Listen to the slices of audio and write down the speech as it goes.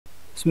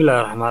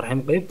bismillaahi raxmaani raxiim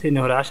qaybteeni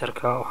hore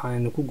casharka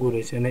waxaanu ku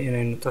guuleysanay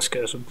inaynu taska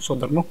cusub kusoo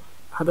darno.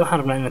 hadda waxaan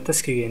rabnaa inaan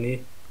taskigeeni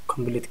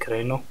complete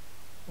karayno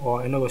oo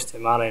inagoo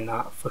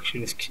isticmaalaynaa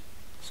functionski.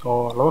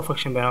 laba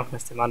function baynu halkan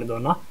isticmaali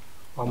doonaa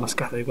oo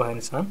maskaxda igu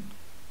haynaysaan,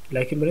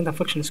 laakiin bal intaan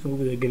functionska ugu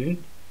gudagelin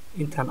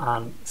intaan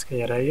aan iska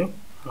yareeyo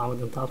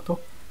calaamadan taabto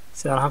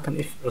si aan halkan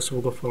if cusub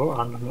uga fulo.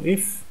 aan dhahno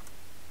if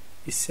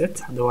iset.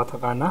 hadda waa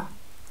taqaanaa.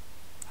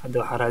 hadda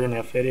waxaan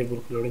raadinayaa variable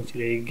la odhan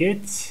jiray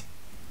get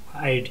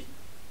id.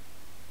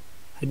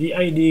 haddii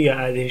id-ga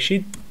aad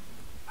heshid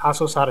maxaa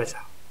soo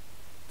saaraysaa?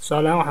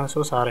 tusaale ahaan waxaan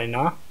soo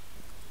saaraynaa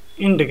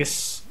index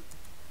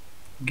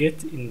get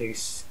index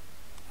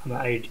ama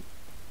id.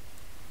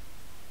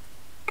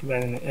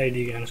 kabacdina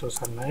id-ga aan soo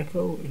saarnaa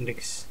echo index.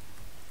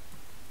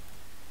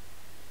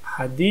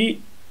 haddii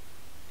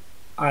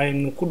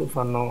aynu ku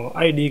dhufano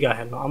id-ga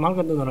helno ama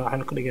halkan dadana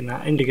waxaynu ka dhiganaa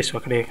index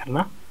waa ka dhigi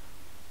karnaa.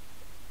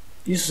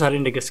 isoo saar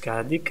indexka,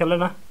 haddii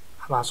kalena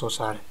waxbaa soo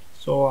saaray.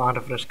 aan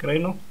refresh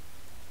karayno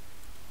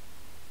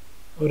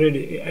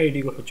already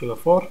id-ga wuxuu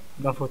joogaa 4.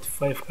 haddaan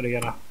 45 ka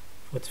dhigana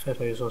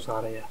 45 ayuu soo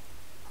saarayaa.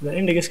 haddaan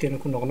indexkeena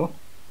ku noqno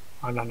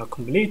waxaan dhahnaa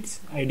complete.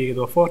 id-geed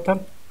waa 4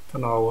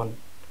 tan waa 1.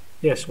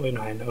 yes waynu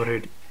haynaa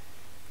already.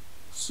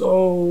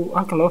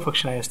 halkan laba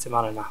function ayaan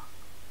isticmaalaynaa.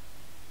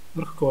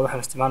 marka koowaad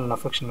waxaan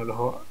isticmaalaynaa function la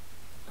dhaho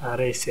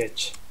array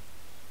search.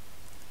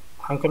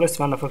 waxaan kaloo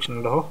isticmaalnaa function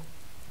la dhaho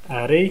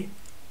array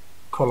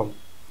column.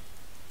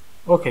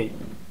 okay,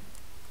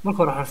 marka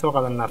hore waxaan soo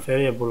qaadanaa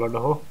variable la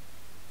dhaho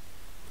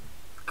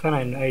kan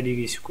aynu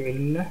id-giisa ku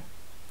celinaa,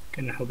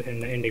 kan waxaan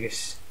bixinaa index.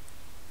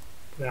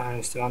 waxaan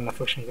isticmaalnaa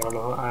function la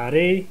dhaho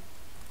array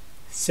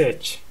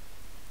search.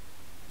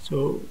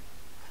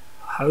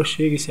 waxaa u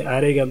sheegaysaa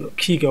arrayga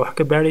keyga wax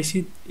ka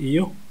baadhaysid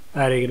iyo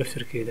arrayga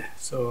laftirkeeda.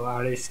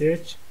 array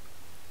search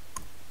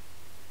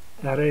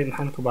array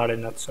maxaan ka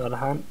baadhaynaa? tusaale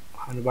ahaan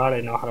waxaan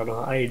baadhaynaa waxa la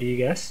dhaho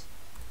id-gaas.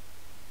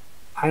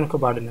 waxaynu ka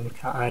baadhaynaa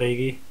markaa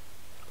arraygii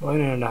waa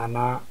inaynu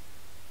dhahnaa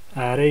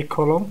array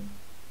column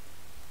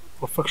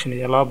oo function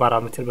iyo laba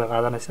parameter bay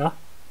qaadanaysaa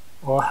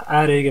oo ah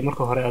arrayga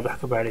marka hore aad wax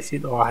ka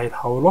baadhaysid oo ahayd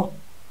hawlo,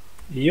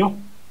 iyo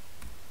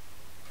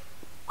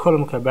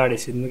column-ka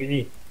baadhaysid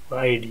magacii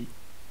waa id.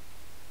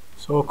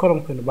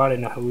 column-kaynu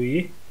baadhayna waxa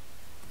weeye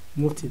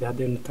multida.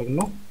 haddaynu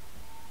tagno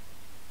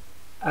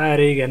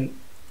arraygan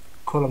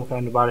column-ka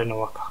aynu baadhayna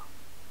waa ka.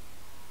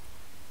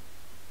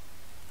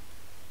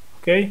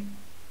 okay,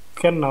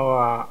 kanna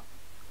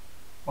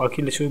waa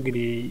kii la soo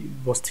geliyey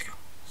bostiga.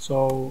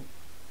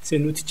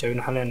 sidaynu u tijaabin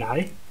waxaan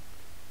leenahay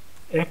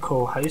echo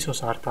waxay isoo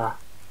saartaa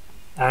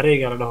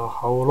arrayga la dhaho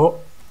hawlo,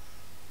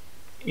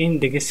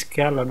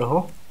 indexka la dhaho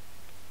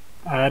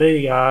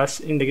arraygaas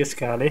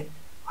indexka leh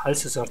waxay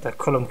isoo saartaa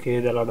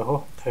column-keeda la dhaho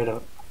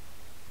title.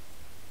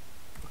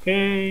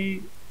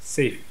 okay,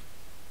 save.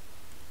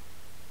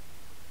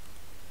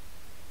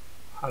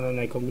 waxaan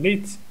leenahay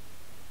complete.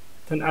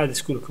 tan aada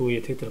iskuolka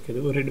weeye title-keeda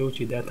already u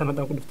jeedaa. tan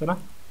haddaan ku dhiftana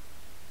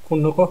ku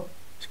noqo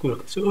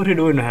iskuolka.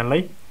 already waynu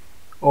helnay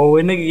oo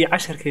inagii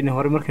casharkeeni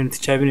hore markaynu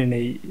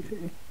tijaabinaynay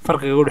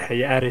farqiga u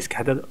dhexeeya arrayska.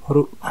 haddaad hore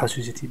u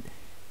xasuusatid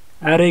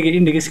arrayga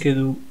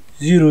indexkeedu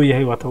 0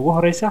 yahay waa ta ugu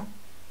horeysa.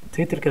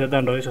 title-keeda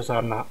haddaan dhaho isoo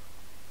saarnaa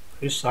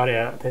wuxuu isoo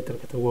saarayaa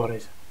title-ka ta ugu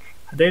horeysa.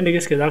 haddaan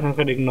indexkeeda halkan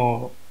ka dhigno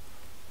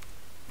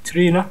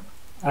 3na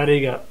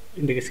arrayga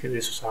indexkeeda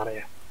isoo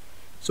saaraya.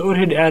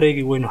 already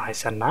arraygii waynu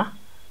haysanaa.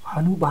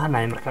 waxaan u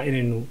baahannahay markaa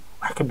inaynu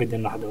wax ka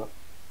bedelno haddaba.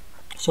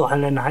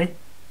 waxaan leenahay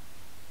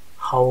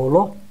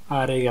hawlo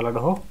arrayga la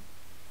dhaho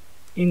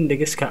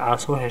indexka aad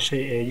soo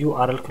heshay ee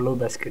url-ka loo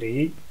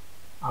baaskareeyey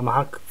ama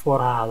 4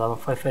 ha ahaado ama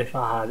 55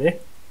 ha ahaadee.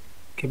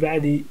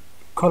 kabacdi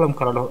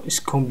column-ka la dhaho is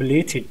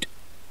completed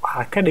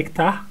waxaa ka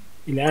dhigtaa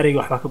ilaa arrayga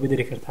waxbaa ka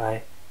bedeli kartaa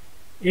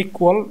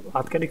equal.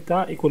 waxaad ka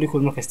dhigtaa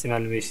equal marka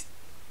isticmaali maysid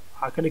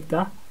waxaa ka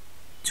dhigtaa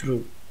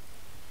true.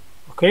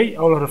 okay,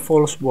 all hore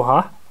false buu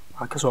ahaa.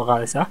 waxaad ka soo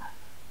qaadaysaa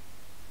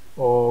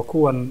oo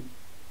kuwan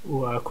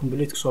waa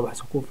complete kasoo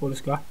baxaysa, kuwa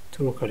false-ka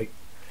true ka dhig.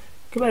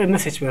 kabacdi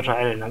message baan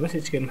raacinaynaa.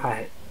 message-kan maxaa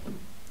ahayd?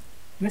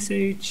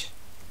 message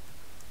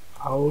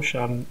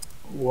hawshan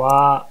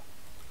waa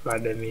la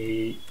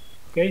dhameeyey.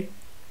 okay,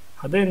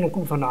 haddaynu ku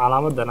dhufano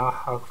calaamadana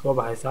waxaa soo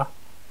baxaysaa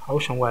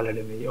hawshan waa la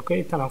dhameeyey.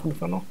 okay, tan aan ku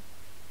dhufano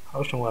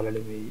hawshan waa la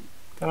dhameeyey.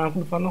 tan aan ku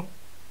dhufano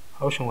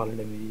hawshan waa la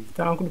dhameeyey.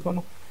 tan aan ku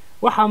dhufano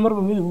waxaa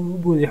marba mid u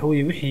boodaya waxa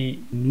weeye wixii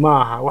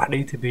maaha wax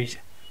database.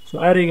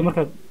 arrayga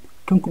markaad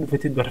kan ku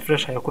dhufatid ba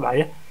refresh ayaa ku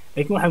dhacaya.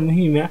 laakiin waxaa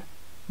muhiim ah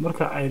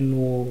marka aynu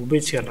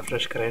page-kan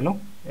refresh karayno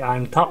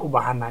aynu taa u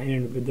baahannahay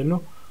inaynu bedelno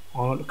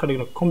oo ka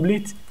dhigno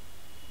complete.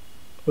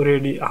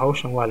 already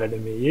hawshan waa la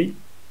dhameeyey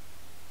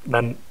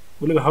dhan.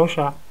 weliba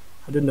hawsha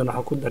haddii dan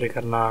waxaan ku dari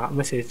karnaa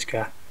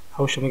message-ka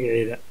hawsha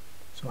magaceeda.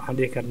 waxaan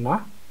dhigi karnaa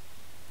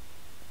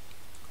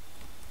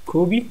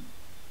copy.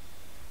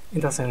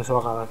 intaas aynu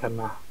soo qaadan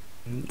karnaa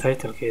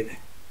title-keeda.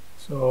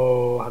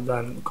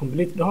 haddaan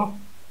complete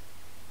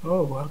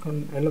dhaho halkan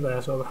cilada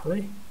ayaa soo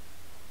baxday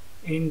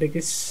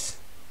index.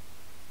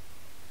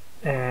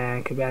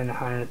 kabacdina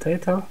waxaan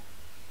title.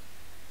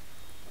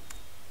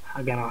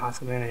 xaggana waxaan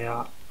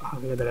sameynayaa waxaan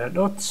kaga daraa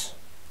dot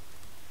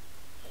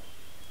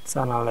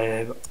سأنا على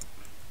هيبة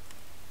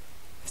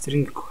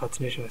string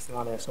concatenation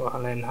استعمالها سواء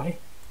لأنها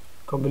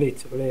complete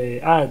ولا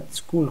add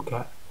schoolka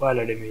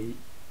ولا دمي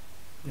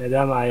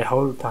دام أي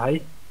حول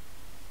تهاي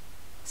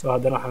سواء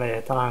دنا عليها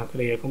ترى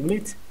كلية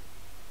complete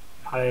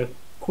على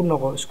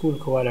كنا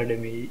schoolka ولا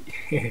دمي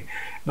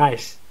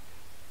nice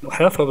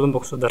waxyaabo fara badan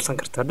baa kusoo darsan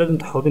kartaa dad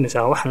inta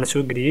xoobinaysaa waxa la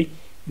soo geliyay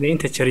inay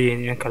inta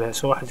jariyeen in kale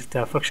soo waxa jirta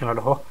function la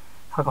dhaho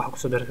halka waxa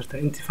kusoo dari kartaa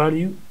int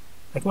value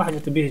laakiin waxa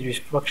jirta PHP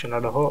function la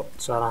dhaho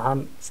tusaale ahaan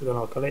sidan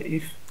oo kale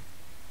if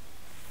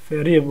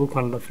variable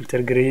kan la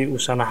filter gareeyay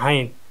uusan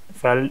ahayn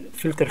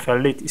filter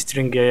validate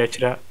string ayaa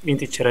jira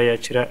integer ayaa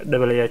jira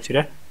double ayaa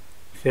jira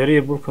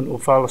variable kan uu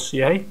false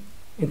yahay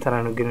intaan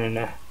aanu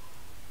gelinaynaa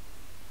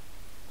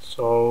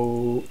so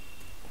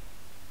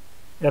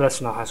else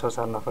waxaan soo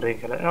saarnaa fariin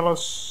kale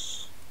else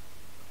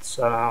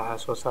tusaalahaan waxaan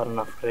soo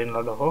saarnaa fariin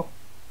la dhaho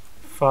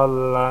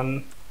fadlan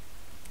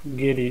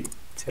geli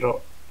tiro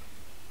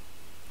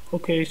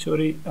okay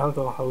sorry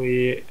halkan waxa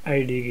weeye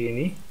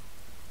id-geeni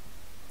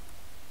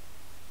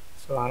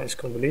so is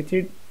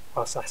completed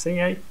waa saxsan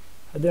yahay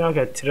haddii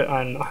halkaa tiro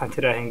aan waxaan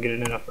tiro ahayn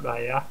gelinana wuxuu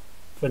dhahayaa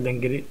fadlan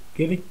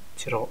geli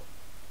tiro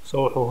so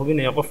wuxuu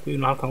hubinayaa qofku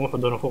inuu halkan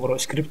wuxuu doono ku qoro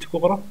script ku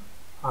qoro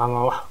ama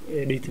wax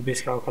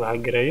database-ka oo kale ha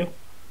gareeyo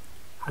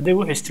haddii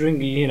wixii string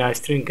yihiin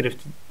string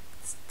script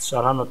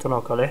tusaalahaan tan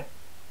oo kale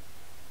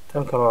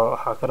tan kale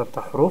waxaa ka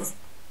rabta xuruuf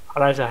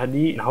calaasha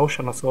haddii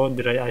hawshana soo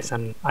diray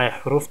ay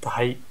xuruuf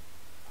tahay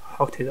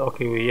xogteeda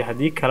okay weeye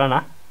haddii kalena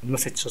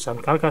message soo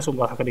saarka halkaas u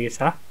baad ka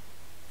dhigaysaa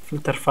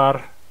filter far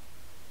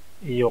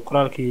iyo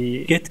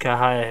qoraalkii geedka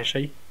ahaa ee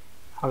heshay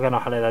halkan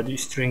waxaa leedahay haddii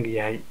string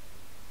yahay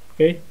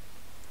okay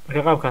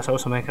marka qaabkaas u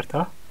samayn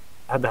kartaa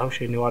hadda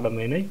hawsheeni waa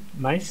dhammaynay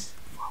nice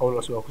hawl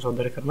cusub waa kusoo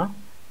dari karnaa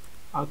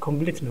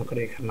complete noo ka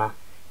dhigi karnaa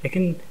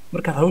laakiin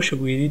markaad hawsha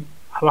weydid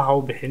waxba ha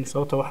u bixin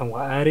sababta waxaan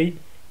waa array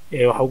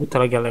waxa ugu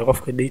talagalay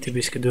qofka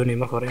database-ka doonaya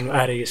marka hore inuu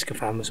array iska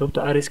fahmo sababta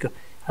array-ska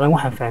hadan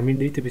waxaan fahmin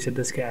database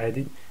hadda iska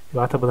caadid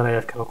dhibaato badan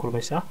ayaad kala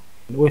kulmaysaa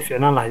way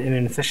fiicnaan lahayd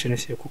inaynu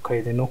sessions ku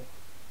kaydino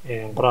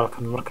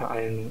qoraalkan marka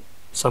aynu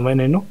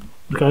samaynayno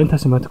marka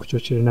intaas maanta ku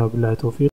joojinayna billahi tawfiiq